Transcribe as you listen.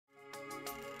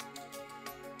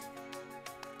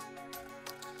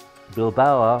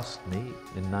Bilbao asked me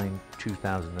in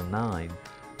 2009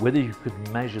 whether you could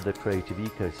measure the creative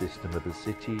ecosystem of a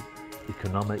city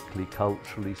economically,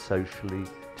 culturally, socially,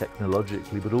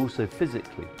 technologically, but also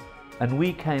physically. And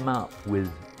we came up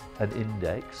with an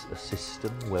index, a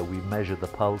system where we measure the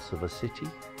pulse of a city.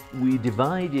 We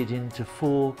divide it into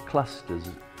 4 clusters,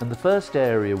 and the first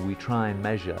area we try and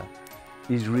measure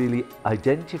is really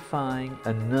identifying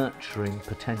and nurturing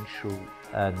potential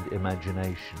and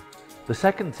imagination. The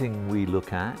second thing we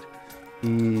look at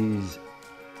is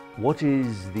what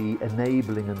is the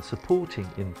enabling and supporting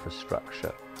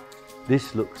infrastructure.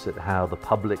 This looks at how the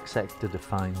public sector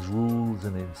defines rules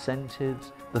and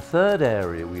incentives. The third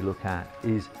area we look at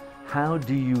is how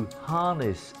do you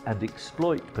harness and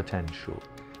exploit potential.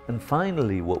 And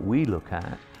finally, what we look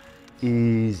at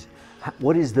is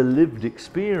what is the lived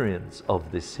experience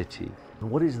of this city? And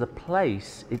what is the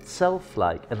place itself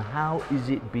like, and how is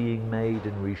it being made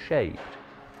and reshaped?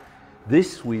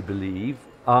 This, we believe,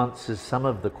 answers some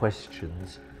of the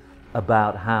questions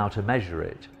about how to measure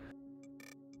it.